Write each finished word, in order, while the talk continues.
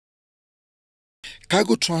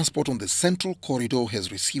Cargo transport on the Central Corridor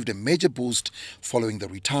has received a major boost following the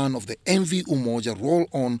return of the MV Umoja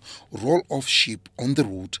roll-on, roll-off ship on the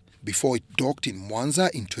route. Before it docked in Mwanza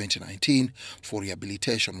in 2019 for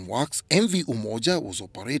rehabilitation works, MV Umoja was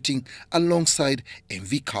operating alongside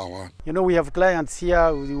MV Kawa. You know, we have clients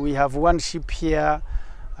here, we have one ship here,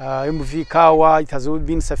 MV Kawa, it has all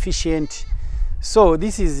been sufficient. So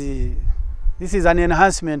this is an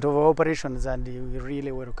enhancement of our operations and we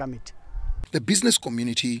really welcome it. The business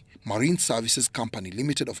community, Marine Services Company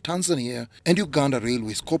Limited of Tanzania and Uganda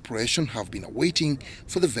Railways Corporation have been awaiting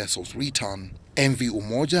for the vessel's return. MV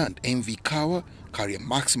Umoja and MV Kawa carry a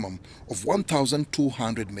maximum of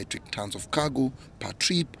 1,200 metric tons of cargo per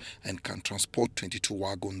trip and can transport 22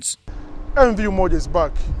 wagons. MV Umoja is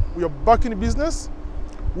back. We are back in business.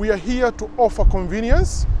 We are here to offer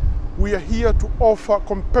convenience. We are here to offer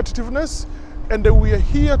competitiveness. And we are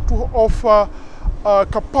here to offer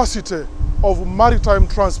capacity of maritime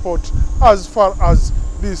transport as far as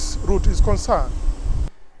this route is concerned.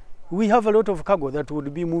 We have a lot of cargo that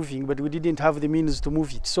would be moving, but we didn't have the means to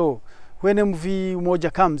move it. So when MV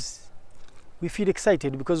Umoja comes, we feel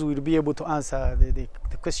excited because we'll be able to answer the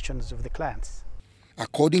questions of the clients.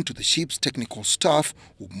 According to the ship's technical staff,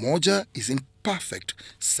 Umoja is in perfect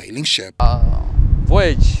sailing shape.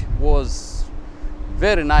 Voyage was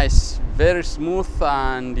very nice, very smooth,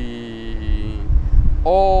 and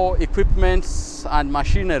all equipments and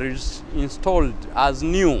machineries installed as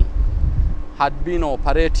new had been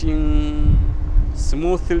operating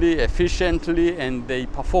smoothly, efficiently, and they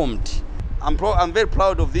performed. I'm very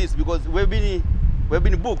proud of this because we've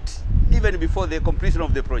been booked even before the completion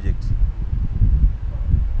of the project.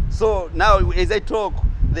 So now, as I talk,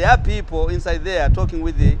 there are people inside there talking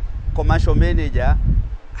with the commercial manager.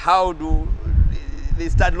 How do they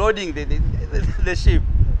start loading the ship?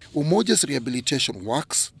 Umoja's rehabilitation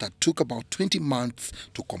works that took about 20 months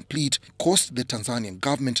to complete cost the Tanzanian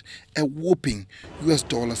government a whopping US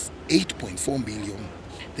 $8.4 million.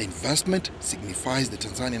 The investment signifies the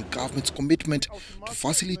Tanzanian government's commitment to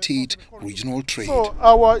facilitate regional trade. So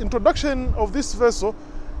our introduction of this vessel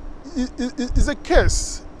is a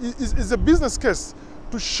case, is a business case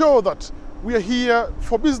to show that we are here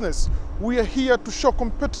for business. We are here to show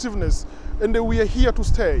competitiveness, and we are here to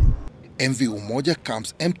stay. MV Umoja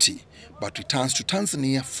comes empty but returns to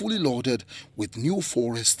Tanzania fully loaded with New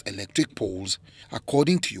Forest electric poles.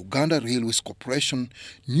 According to Uganda Railways Corporation,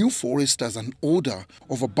 New Forest has an order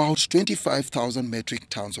of about 25,000 metric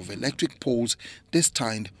tons of electric poles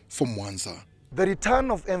destined for Mwanza. The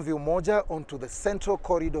return of MV Umoja onto the Central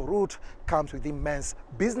Corridor route comes with immense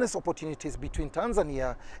business opportunities between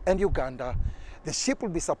Tanzania and Uganda. The ship will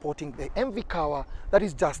be supporting the MV Kawa that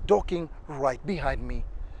is just docking right behind me.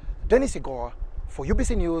 Dennis Igoa for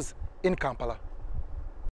UBC News in Kampala.